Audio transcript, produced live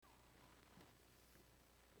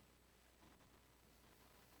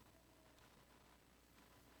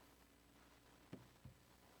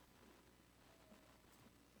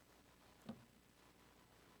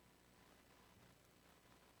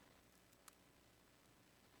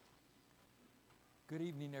Good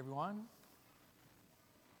evening, everyone.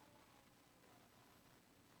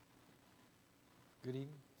 Good evening.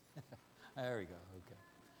 There we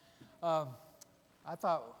go. Okay. I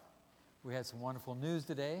thought we had some wonderful news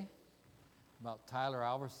today about Tyler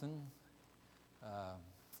Alverson.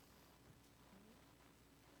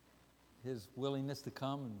 His willingness to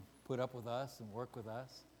come and put up with us and work with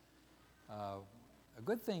us. A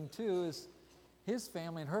good thing, too, is his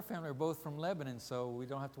family and her family are both from Lebanon, so we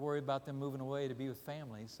don't have to worry about them moving away to be with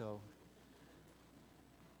family.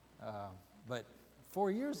 But 4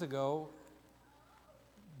 years ago,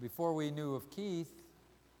 before we knew of Keith,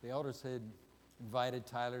 the elders had invited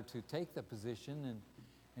Tyler to take the position,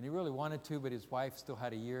 and he really wanted to, but his wife still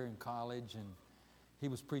had a year in college, and he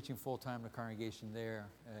was preaching full-time in the congregation there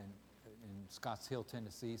in Scotts Hill,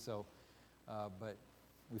 Tennessee. But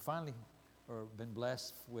we finally been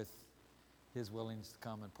blessed with his willingness to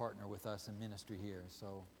come and partner with us in ministry here.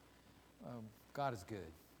 So God is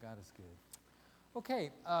good. God is good.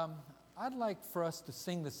 Okay, I'd like for us to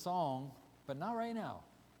sing the song, but not right now.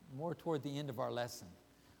 More toward the end of our lesson.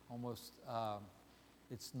 Almost,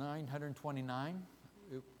 it's 929.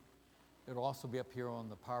 It'll also be up here on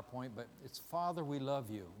the PowerPoint, but it's Father, We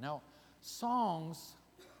Love You. Now, songs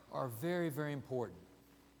are very, very important.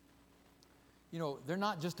 You know, they're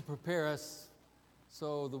not just to prepare us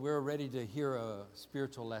so that we're ready to hear a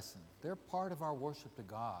spiritual lesson. They're part of our worship to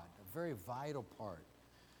God, a very vital part.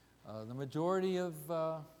 The majority of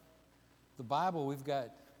the Bible, we've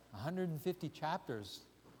got 150 chapters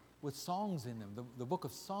with songs in them. The book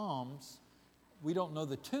of Psalms, we don't know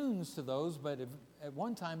the tunes to those, but at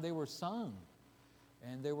one time they were sung,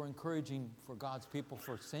 and they were encouraging for God's people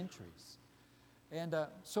for centuries. And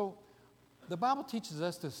so the Bible teaches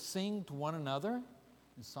us to sing to one another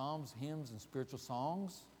in psalms, hymns, and spiritual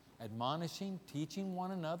songs, admonishing, teaching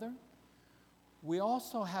one another. We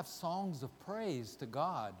also have songs of praise to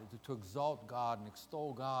God, to exalt God and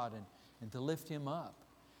extol God and to lift Him up.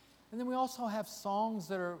 And then we also have songs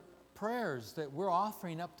that are prayers that we're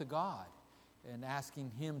offering up to God and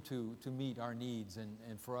asking Him to meet our needs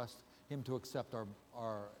and for Him to accept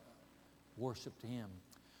our worship to Him.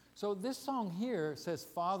 So this song here says,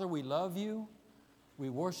 Father, we love you, we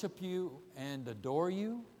worship you and adore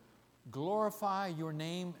you, glorify your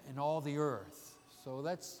name in all the earth. So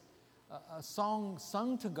that's a song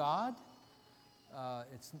sung to God.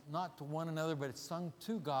 It's not to one another, but it's sung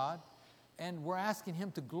to God. And we're asking Him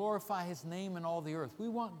to glorify His name in all the earth. We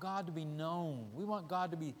want God to be known. We want God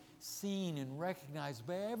to be seen and recognized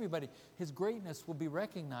by everybody. His greatness will be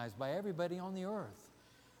recognized by everybody on the earth.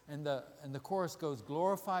 And the chorus goes,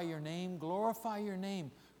 glorify your name, glorify your name,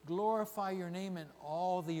 glorify your name in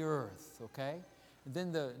all the earth, okay? And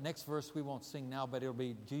then the next verse we won't sing now, but it'll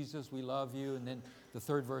be, Jesus, we love you. And then the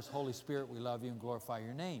third verse, Holy Spirit, we love you and glorify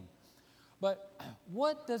your name. But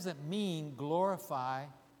what does it mean, glorify?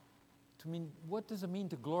 What does it mean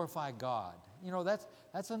to glorify God? You know,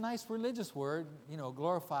 that's a nice religious word, you know,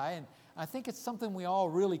 glorify. And I think it's something we all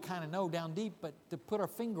really kind of know down deep, but to put our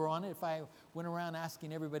finger on it, if I went around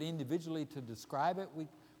asking everybody individually to describe it, we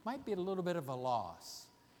might be at a little bit of a loss.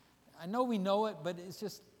 I know we know it, but it's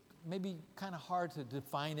just maybe kind of hard to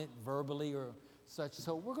define it verbally or such.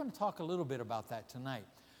 So we're going to talk a little bit about that tonight.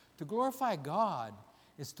 To glorify God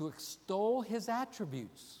is to extol His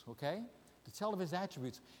attributes, okay? To tell of His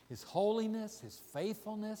attributes, His holiness, His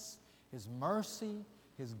faithfulness, His mercy,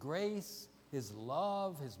 His grace, His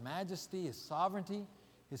love, His majesty, His sovereignty,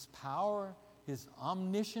 His power, His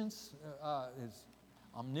omniscience, His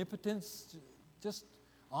omnipotence, just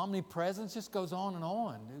omnipresence, just goes on and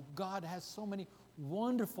on. God has so many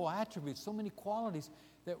wonderful attributes, so many qualities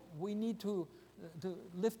that we need to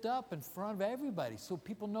lift up in front of everybody so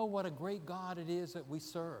people know what a great God it is that we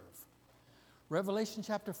serve. Revelation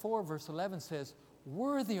chapter 4, verse 11 says,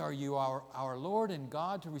 worthy are you, our Lord and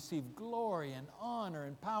God, to receive glory and honor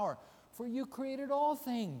and power, for you created all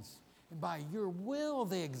things, and by your will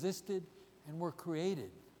they existed and were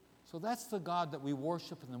created. So that's the God that we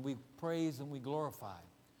worship and that we praise and we glorify.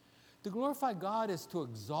 To glorify God is to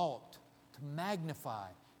exalt, to magnify,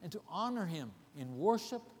 and to honor Him in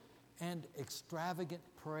worship and extravagant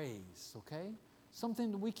praise, okay? Something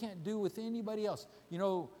that we can't do with anybody else. You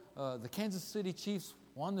know, the Kansas City Chiefs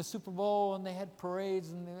won the Super Bowl and they had parades,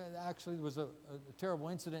 and actually there was a terrible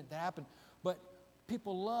incident that happened. But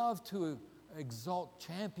people love to exalt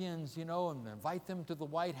champions, you know, and invite them to the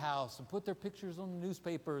White House and put their pictures on the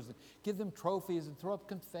newspapers and give them trophies and throw up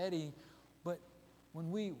confetti. But when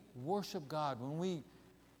we worship God, when we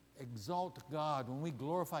exalt God, when we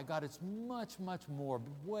glorify God, it's much, much more,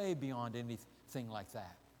 way beyond anything like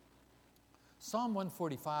that. Psalm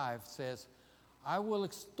 145 says, I will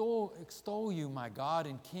extol you, my God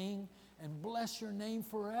and King, and bless your name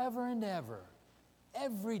forever and ever.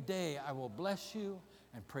 Every day I will bless you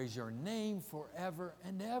and praise your name forever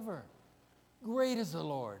and ever. Great is the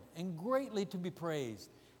Lord, and greatly to be praised,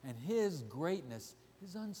 and His greatness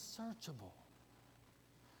is unsearchable.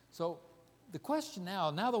 So the question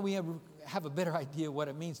now that we have a better idea what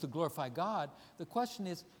it means to glorify God, the question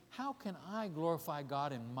is, how can I glorify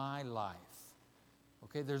God in my life?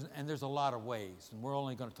 Okay, there's a lot of ways, and we're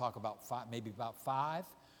only going to talk about five,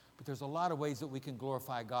 but there's a lot of ways that we can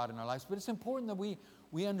glorify God in our lives. But it's important that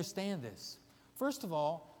we understand this. First of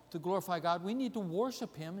all, to glorify God, we need to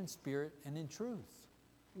worship Him in spirit and in truth.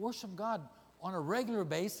 Worship God on a regular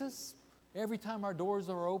basis, every time our doors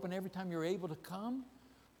are open, every time you're able to come.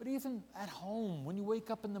 But even at home, when you wake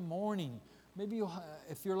up in the morning, maybe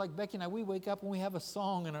if you're like Becky and I, we wake up and we have a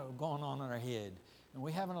song going on in our head. And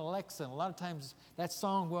we have an Alexa, and a lot of times that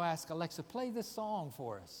song, we'll ask Alexa, play this song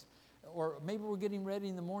for us. Or maybe we're getting ready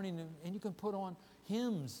in the morning, and you can put on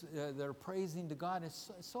hymns that are praising to God. It's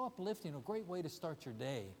so uplifting, a great way to start your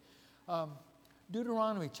day.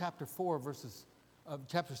 Deuteronomy chapter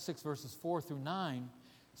 6, verses 4 through 9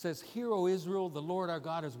 says, "Hear, O Israel, the Lord our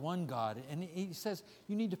God is one God." And He says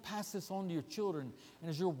you need to pass this on to your children. And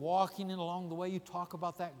as you're walking along the way, you talk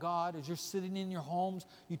about that God. As you're sitting in your homes,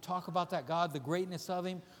 you talk about that God, the greatness of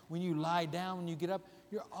Him. When you lie down, when you get up,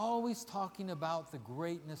 you're always talking about the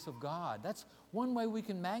greatness of God. That's one way we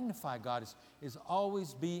can magnify God, is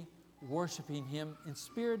always be worshiping Him in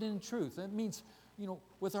spirit and in truth. That means,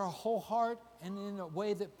 with our whole heart and in a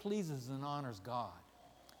way that pleases and honors God.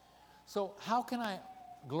 So how can I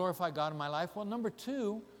glorify God in my life? Well, number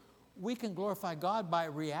two, we can glorify God by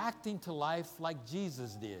reacting to life like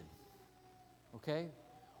Jesus did. Okay?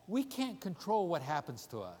 We can't control what happens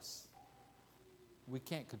to us. We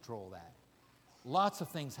can't control that. Lots of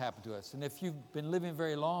things happen to us. And if you've been living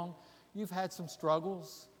very long, you've had some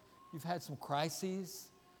struggles, you've had some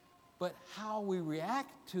crises. But how we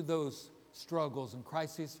react to those struggles and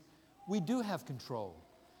crises, we do have control.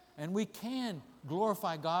 And we can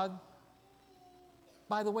glorify God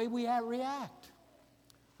by the way we react.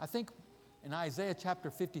 I think in Isaiah chapter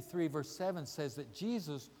 53, verse 7 says that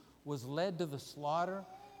Jesus was led to the slaughter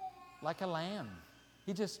like a lamb.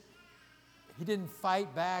 He didn't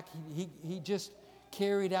fight back. He just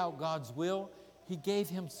carried out God's will. He gave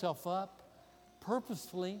Himself up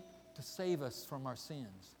purposefully to save us from our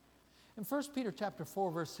sins. In 1 Peter chapter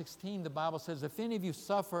 4, verse 16, the Bible says, "If any of you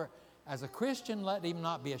suffer as a Christian, let him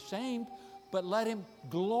not be ashamed, but let him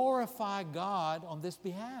glorify God on this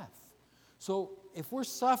behalf." So if we're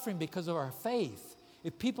suffering because of our faith,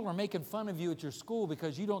 if people are making fun of you at your school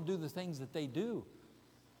because you don't do the things that they do,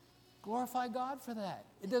 glorify God for that.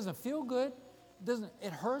 It doesn't feel good.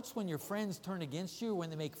 It hurts when your friends turn against you, when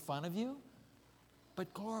they make fun of you.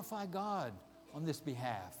 But glorify God on this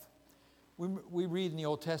behalf. We read in the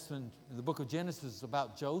Old Testament, in the book of Genesis,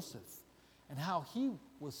 about Joseph and how he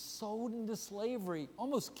was sold into slavery,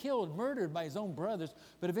 almost killed, murdered by his own brothers,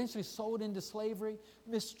 but eventually sold into slavery,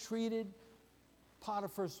 mistreated.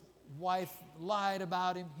 Potiphar's wife lied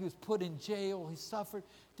about him. He was put in jail. He suffered,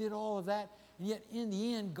 did all of that. And yet in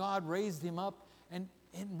the end, God raised him up. And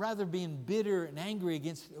rather being bitter and angry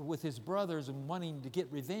with his brothers and wanting to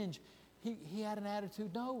get revenge, he had an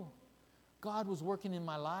attitude, no, God was working in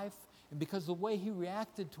my life. And because the way he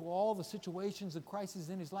reacted to all the situations and crises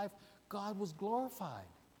in his life, God was glorified.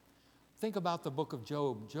 Think about the book of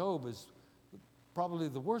Job. Job is probably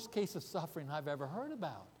the worst case of suffering I've ever heard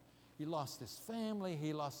about. He lost his family,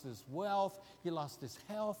 he lost his wealth, he lost his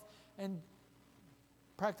health, and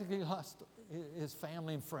practically lost his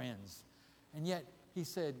family and friends. And yet he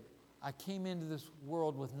said, I came into this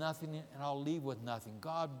world with nothing and I'll leave with nothing.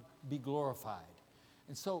 God be glorified.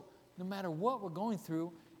 And so no matter what we're going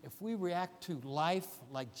through, if we react to life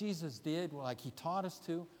like Jesus did, like He taught us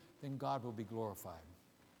to, then God will be glorified.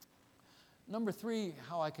 Number three,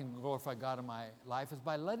 how I can glorify God in my life is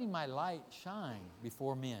by letting my light shine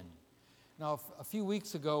before men. Now, a few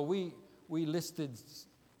weeks ago, we listed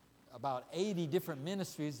about 80 different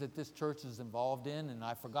ministries that this church is involved in, and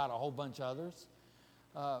I forgot a whole bunch of others.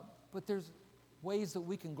 But there's ways that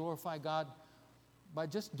we can glorify God by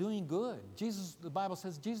just doing good. The Bible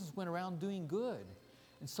says Jesus went around doing good.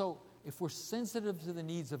 And so if we're sensitive to the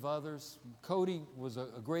needs of others, Cody was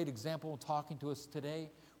a great example talking to us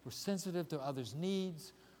today. We're sensitive to others'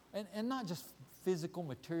 needs, and not just physical,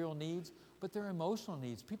 material needs, but their emotional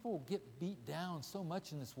needs. People get beat down so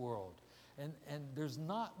much in this world. And there's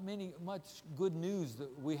not much good news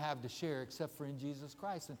that we have to share except for in Jesus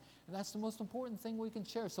Christ. And that's the most important thing we can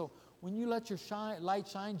share. So when you let your light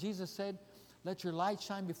shine, Jesus said, Let your light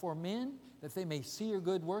shine before men, that they may see your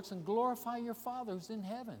good works and glorify your Father who's in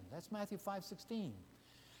heaven. That's Matthew 5:16.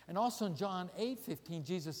 And also in John 8:15,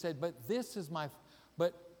 Jesus said, but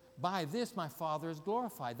by this my Father is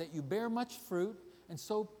glorified, that you bear much fruit and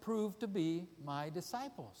so prove to be my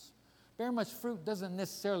disciples. Bear much fruit doesn't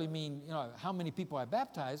necessarily mean, how many people I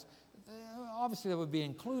baptize. Obviously that would be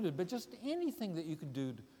included, but just anything that you could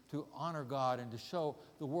do to honor God and to show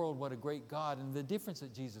the world what a great God and the difference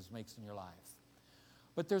that Jesus makes in your life.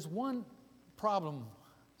 But there's one problem.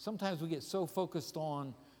 Sometimes we get so focused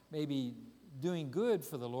on maybe doing good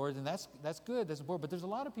for the Lord, and that's good, that's important, but there's a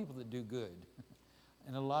lot of people that do good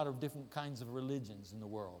and a lot of different kinds of religions in the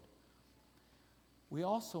world. We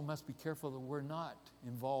also must be careful that we're not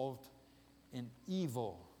involved in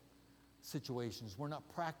evil situations. We're not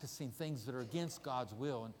practicing things that are against God's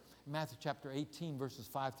will. In Matthew chapter 18, verses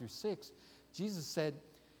 5 through 6, Jesus said,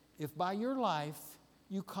 if by your life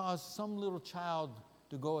you cause some little child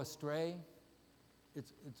to go astray,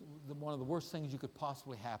 it's one of the worst things you could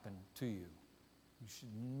possibly happen to you. You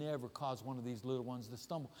should never cause one of these little ones to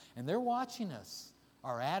stumble. And they're watching us,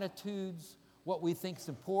 our attitudes, what we think is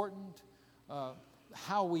important,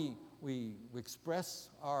 how we express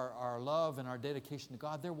our love and our dedication to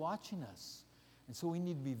God. They're watching us. And so we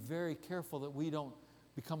need to be very careful that we don't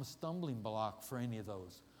become a stumbling block for any of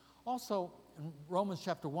those. Also, in Romans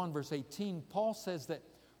chapter 1, verse 18, Paul says that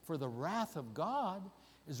for the wrath of God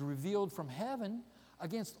is revealed from heaven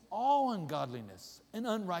against all ungodliness and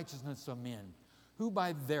unrighteousness of men, who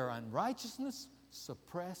by their unrighteousness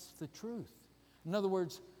suppress the truth. In other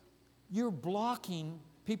words, you're blocking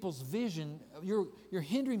people's vision. You're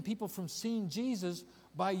hindering people from seeing Jesus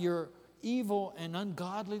by your evil and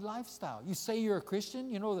ungodly lifestyle. You say you're a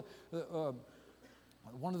Christian.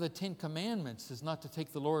 One of the 10 Commandments is not to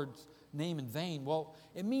take the Lord's name in vain. Well,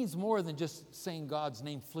 it means more than just saying God's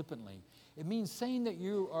name flippantly. It means saying that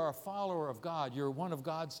you are a follower of God. You're one of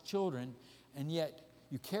God's children, and yet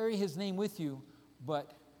you carry His name with you,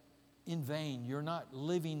 but in vain. You're not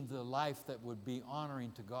living the life that would be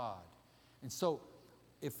honoring to God. And so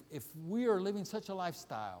if we are living such a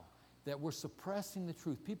lifestyle that we're suppressing the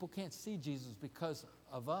truth, people can't see Jesus because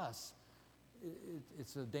of us,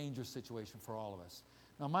 it's a dangerous situation for all of us.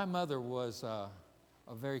 Now, my mother was a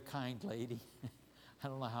very kind lady. I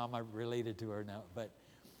don't know how I'm related to her now, but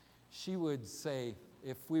she would say,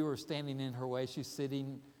 if we were standing in her way, she's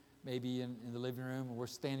sitting maybe in the living room, and we're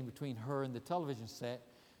standing between her and the television set,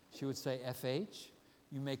 she would say, FH,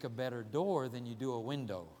 you make a better door than you do a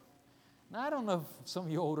window. Now, I don't know if some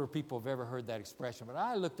of you older people have ever heard that expression, but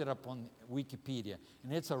I looked it up on Wikipedia,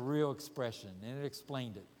 and it's a real expression, and it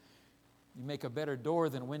explained it. You make a better door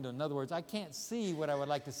than a window. In other words, I can't see what I would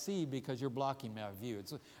like to see because you're blocking my view.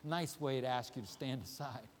 It's a nice way to ask you to stand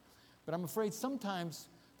aside. But I'm afraid sometimes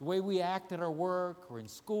the way we act at our work or in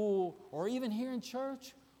school or even here in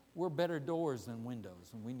church, we're better doors than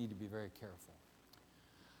windows, and we need to be very careful.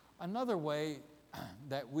 Another way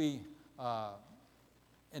that we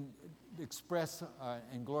express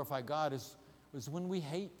and glorify God is when we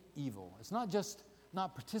hate evil. It's not just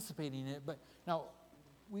not participating in it, but now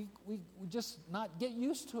we just not get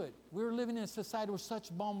used to it. We're living in a society we're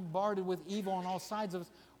such bombarded with evil on all sides of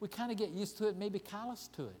us, we kind of get used to it, maybe callous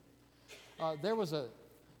to it. There was a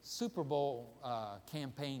Super Bowl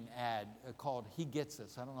campaign ad called He Gets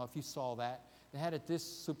Us. I don't know if you saw that. They had it this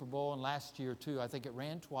Super Bowl and last year too. I think it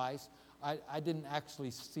ran twice. I didn't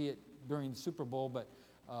actually see it during the Super Bowl, but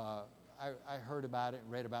I heard about it and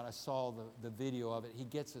read about it. I saw the video of it. He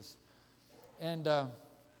Gets Us. And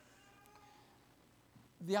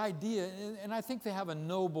the idea, and I think they have a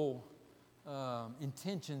noble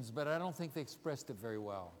intentions, but I don't think they expressed it very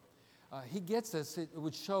well. He Gets Us, it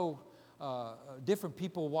would show different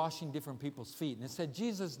people washing different people's feet. And it said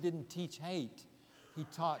Jesus didn't teach hate. He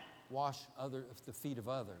taught wash the feet of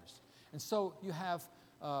others. And so you have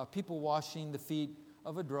people washing the feet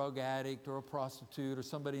of a drug addict or a prostitute or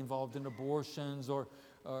somebody involved in abortions or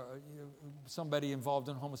somebody involved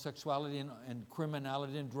in homosexuality and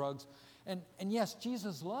criminality and drugs. And yes,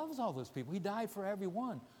 Jesus loves all those people. He died for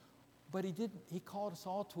everyone. But he called us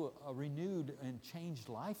all to a renewed and changed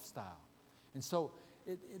lifestyle. And so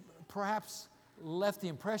it perhaps left the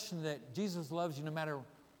impression that Jesus loves you no matter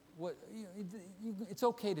what. It's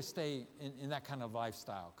okay to stay in that kind of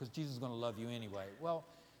lifestyle because Jesus is going to love you anyway. Well,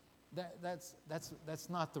 that's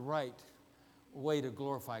not the right way to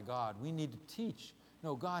glorify God. We need to teach.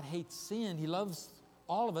 No, God hates sin. He loves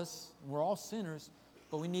all of us. We're all sinners,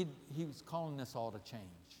 but He's calling us all to change.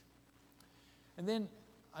 And then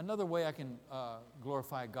another way I can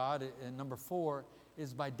glorify God, and number 4,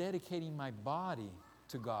 is by dedicating my body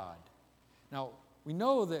to God. Now, we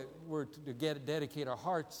know that we're to dedicate our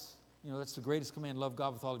hearts. You know, that's the greatest command, love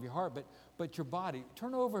God with all of your heart. But your body,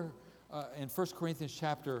 turn over in 1 Corinthians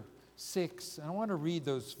chapter 6, and I want to read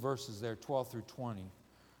those verses there, 12 through 20.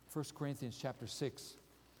 1 Corinthians chapter 6,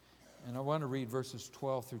 and I want to read verses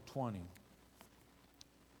 12 through 20.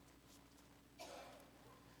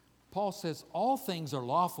 Paul says, all things are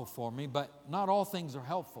lawful for me, but not all things are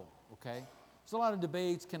helpful, okay? There's a lot of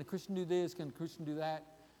debates. Can a Christian do this? Can a Christian do that?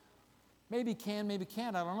 Maybe can, maybe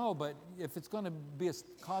can't, I don't know. But if it's going to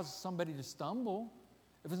cause somebody to stumble,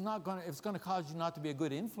 if it's going to cause you not to be a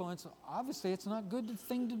good influence, obviously it's not a good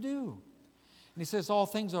thing to do. And he says, all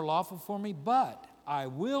things are lawful for me, but I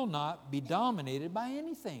will not be dominated by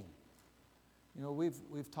anything. You know,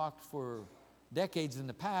 we've talked for decades in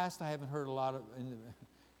the past. I haven't heard a lot of in the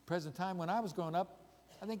present time. When I was growing up,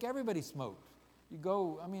 I think everybody smoked. You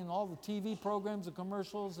go, I mean, all the TV programs and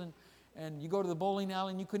commercials, and you go to the bowling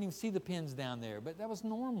alley and you couldn't even see the pins down there, but that was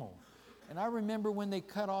normal. And I remember when they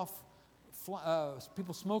cut off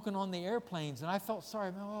people smoking on the airplanes, and I felt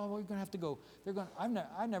sorry. Oh, we're going to have to go.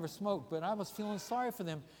 I never smoked, but I was feeling sorry for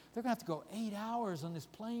them. They're going to have to go 8 hours on this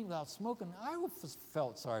plane without smoking. I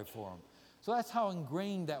felt sorry for them. So that's how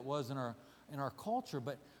ingrained that was in our culture.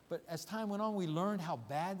 But as time went on, we learned how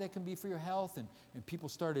bad that can be for your health, and people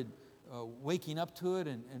started waking up to it,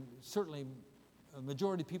 and certainly a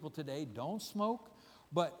majority of people today don't smoke,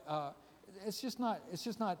 but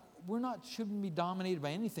shouldn't be dominated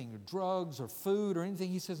by anything, or drugs or food or anything.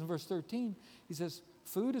 He says in verse 13, he says,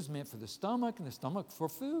 food is meant for the stomach and the stomach for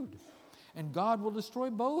food. And God will destroy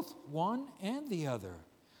both, one and the other.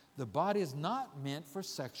 The body is not meant for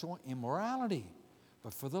sexual immorality,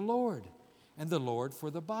 but for the Lord, and the Lord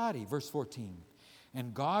for the body. Verse 14,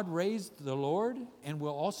 and God raised the Lord and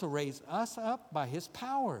will also raise us up by His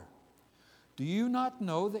power. Do you not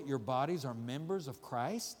know that your bodies are members of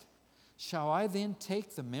Christ? Shall I then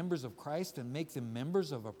take the members of Christ and make them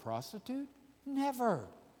members of a prostitute? Never.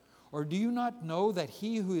 Or do you not know that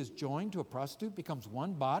he who is joined to a prostitute becomes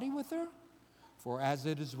one body with her? For as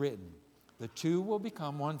it is written, the two will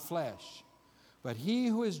become one flesh. But he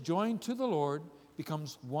who is joined to the Lord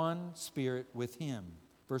becomes one spirit with Him.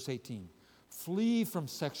 Verse 18, flee from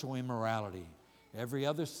sexual immorality. Every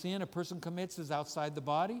other sin a person commits is outside the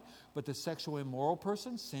body, but the sexual immoral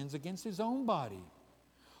person sins against his own body.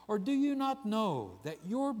 Or do you not know that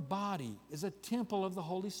your body is a temple of the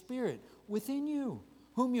Holy Spirit within you,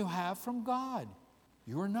 whom you have from God?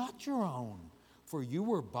 You are not your own, for you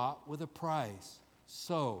were bought with a price.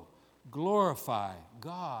 So glorify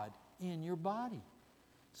God in your body.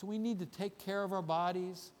 So we need to take care of our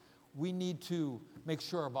bodies. We need to make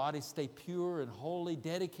sure our bodies stay pure and holy,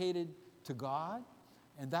 dedicated to God,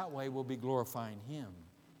 and that way we'll be glorifying Him.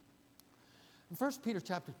 In 1 Peter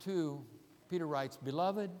chapter 2, Peter writes,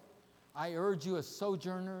 Beloved, I urge you as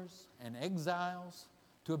sojourners and exiles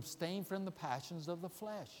to abstain from the passions of the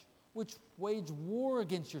flesh, which wage war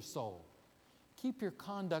against your soul. Keep your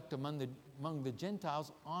conduct among the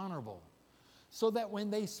Gentiles honorable, so that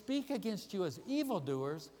when they speak against you as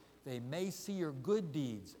evildoers, they may see your good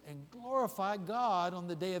deeds and glorify God on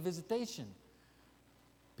the day of visitation.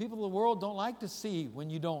 People of the world don't like to see when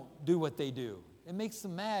you don't do what they do. It makes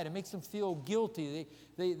them mad. It makes them feel guilty.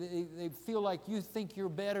 They feel like you think you're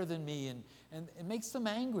better than me, and it makes them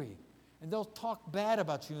angry. And they'll talk bad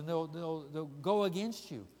about you, and they'll go against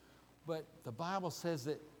you. But the Bible says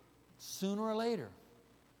that sooner or later,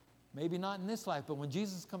 maybe not in this life, but when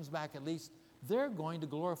Jesus comes back, at least they're going to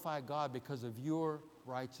glorify God because of your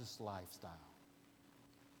righteous lifestyle.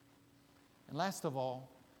 And last of all,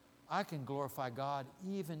 I can glorify God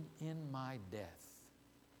even in my death.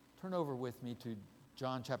 Turn over with me to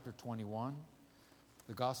John chapter 21,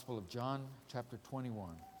 the Gospel of John chapter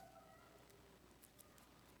 21.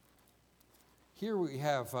 Here we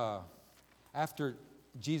have, after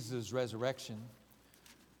Jesus' resurrection,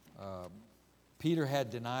 Peter had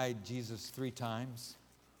denied Jesus 3 times.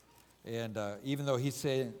 And even though he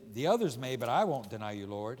said, the others may, but I won't deny you,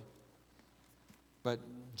 Lord. But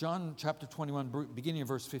John chapter 21, beginning of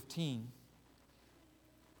verse 15,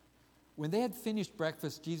 when they had finished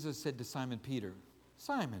breakfast, Jesus said to Simon Peter,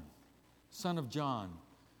 Simon, son of John,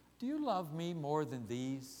 do you love me more than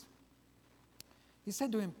these? He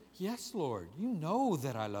said to him, Yes, Lord, you know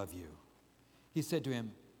that I love you. He said to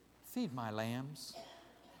him, Feed my lambs.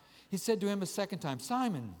 He said to him a second time,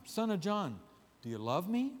 Simon, son of John, do you love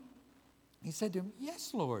me? He said to him,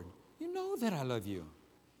 Yes, Lord, you know that I love you.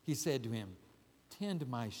 He said to him, Tend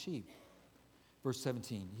my sheep. Verse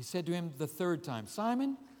 17, he said to him the third time,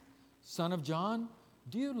 Simon, son of John,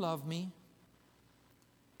 do you love me?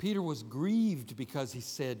 Peter was grieved because he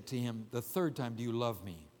said to him the third time, Do you love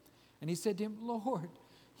me? And he said to him, Lord,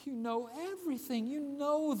 you know everything. You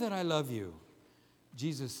know that I love you.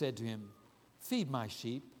 Jesus said to him, feed my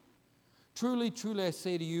sheep. Truly, truly, I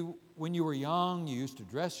say to you, when you were young, you used to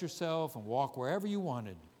dress yourself and walk wherever you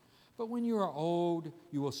wanted. But when you are old,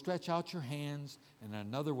 you will stretch out your hands, and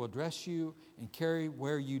another will dress you and carry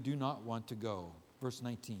where you do not want to go. Verse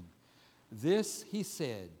 19. This he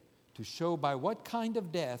said to show by what kind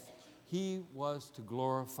of death he was to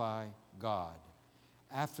glorify God.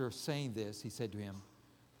 After saying this, he said to him,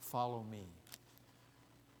 follow me.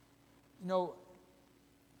 You know,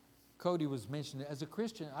 Cody was mentioning, as a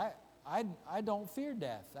Christian, I don't fear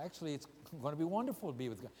death. Actually, it's going to be wonderful to be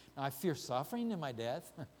with God. Now, I fear suffering in my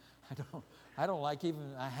death. I don't like even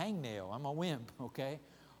a hangnail. I'm a wimp, okay?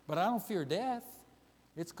 But I don't fear death.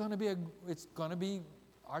 It's going to be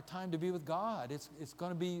our time to be with God. It's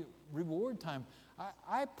going to be reward time.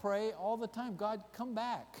 I pray all the time, God, come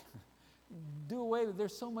back. Do away with,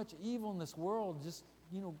 there's so much evil in this world. Just,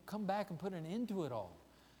 come back and put an end to it all.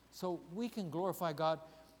 So we can glorify God.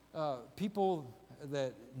 People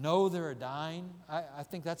that know they're dying, I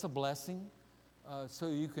think that's a blessing. So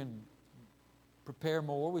you can prepare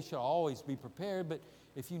more. We should always be prepared. But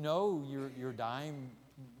if you know you're dying,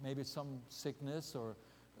 maybe it's some sickness or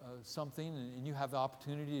something, and you have the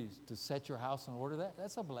opportunity to set your house in order,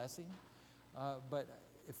 that's a blessing. But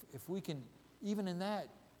if we can, even in that,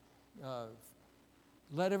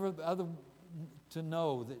 let every other to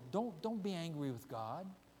know that don't be angry with God.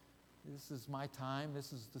 This is my time.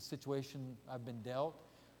 This is the situation I've been dealt.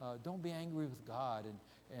 Don't be angry with God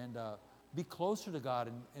and be closer to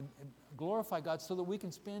God and glorify God so that we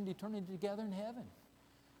can spend eternity together in heaven.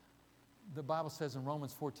 The Bible says in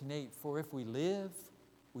Romans 14:8, for if we live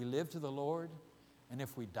to the Lord, and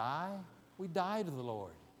if we die to the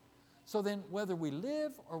Lord. So then, whether we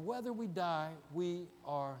live or whether we die, we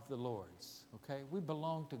are the Lord's, okay? We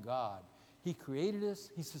belong to God. He created us,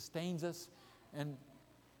 He sustains us, and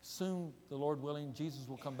soon, the Lord willing, Jesus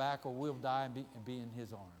will come back or we'll die and be in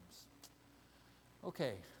His arms.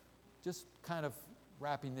 Okay, just kind of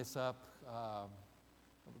wrapping this up,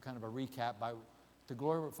 kind of a recap. To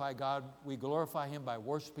glorify God, we glorify Him by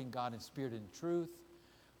worshiping God in spirit and truth,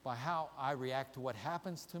 by how I react to what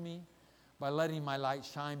happens to me, by letting my light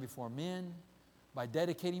shine before men, by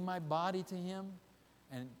dedicating my body to Him,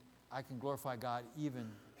 and I can glorify God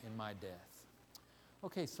even in my death.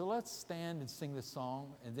 Okay, so let's stand and sing this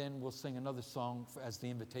song, and then we'll sing another song as the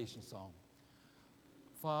invitation song.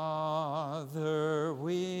 Father,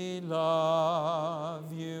 we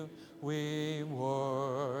love you, we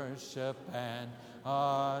worship and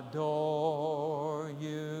adore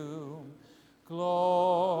you.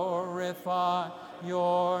 Glorify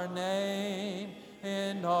your name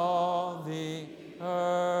in all the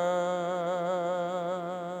earth.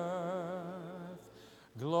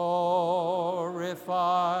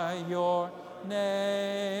 Glorify your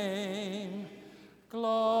name.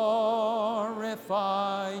 Glorify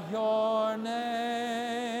your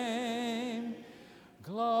name.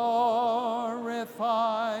 Glorify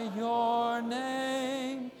your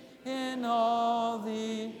name in all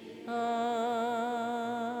the earth.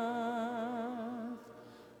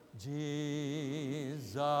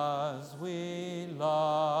 Jesus, we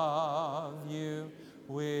love you.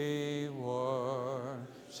 We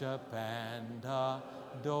worship and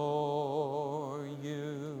adore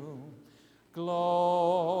you.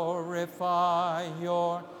 Glorify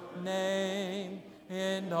your name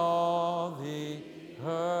in all the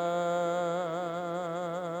earth.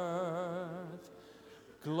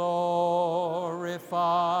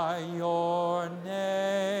 Glorify your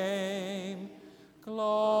name.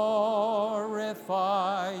 Glorify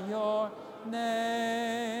your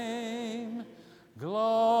name.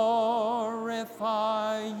 Glorify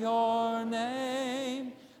your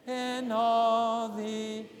name in all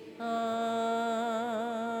the earth.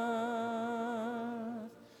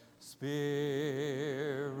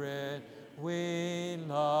 Spirit, we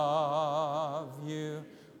love you.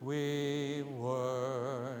 We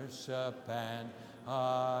worship and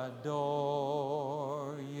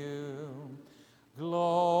adore you.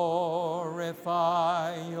 Glorify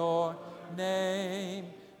your name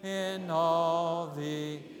in all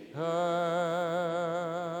the earth.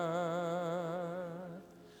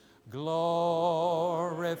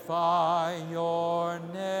 Glorify your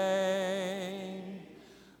name.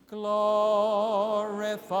 Glorify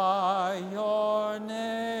your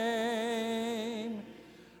name.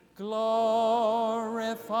 Glorify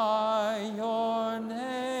your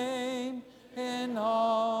name in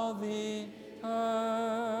all the earth.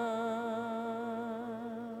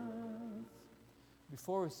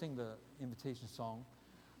 Before we sing the invitation song,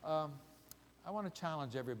 I want to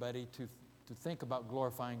challenge everybody to think about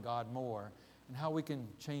glorifying God more and how we can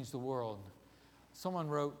change the world. Someone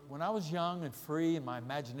wrote, "When I was young and free and my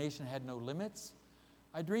imagination had no limits,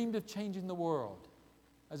 I dreamed of changing the world.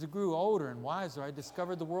 As I grew older and wiser, I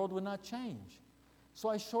discovered the world would not change. So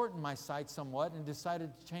I shortened my sights somewhat and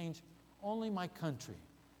decided to change only my country.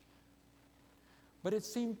 But it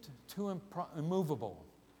seemed too immovable.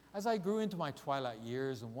 As I grew into my twilight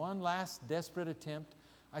years, in one last desperate attempt,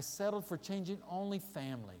 I settled for changing only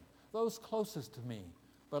family, those closest to me.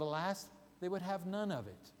 But alas, they would have none of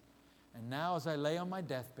it. And now as I lay on my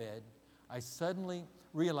deathbed, I suddenly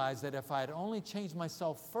realized that if I had only changed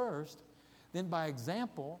myself first, then by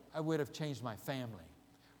example, I would have changed my family.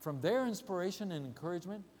 From their inspiration and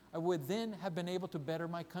encouragement, I would then have been able to better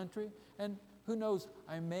my country, and who knows,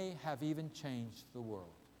 I may have even changed the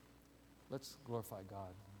world." Let's glorify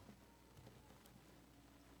God.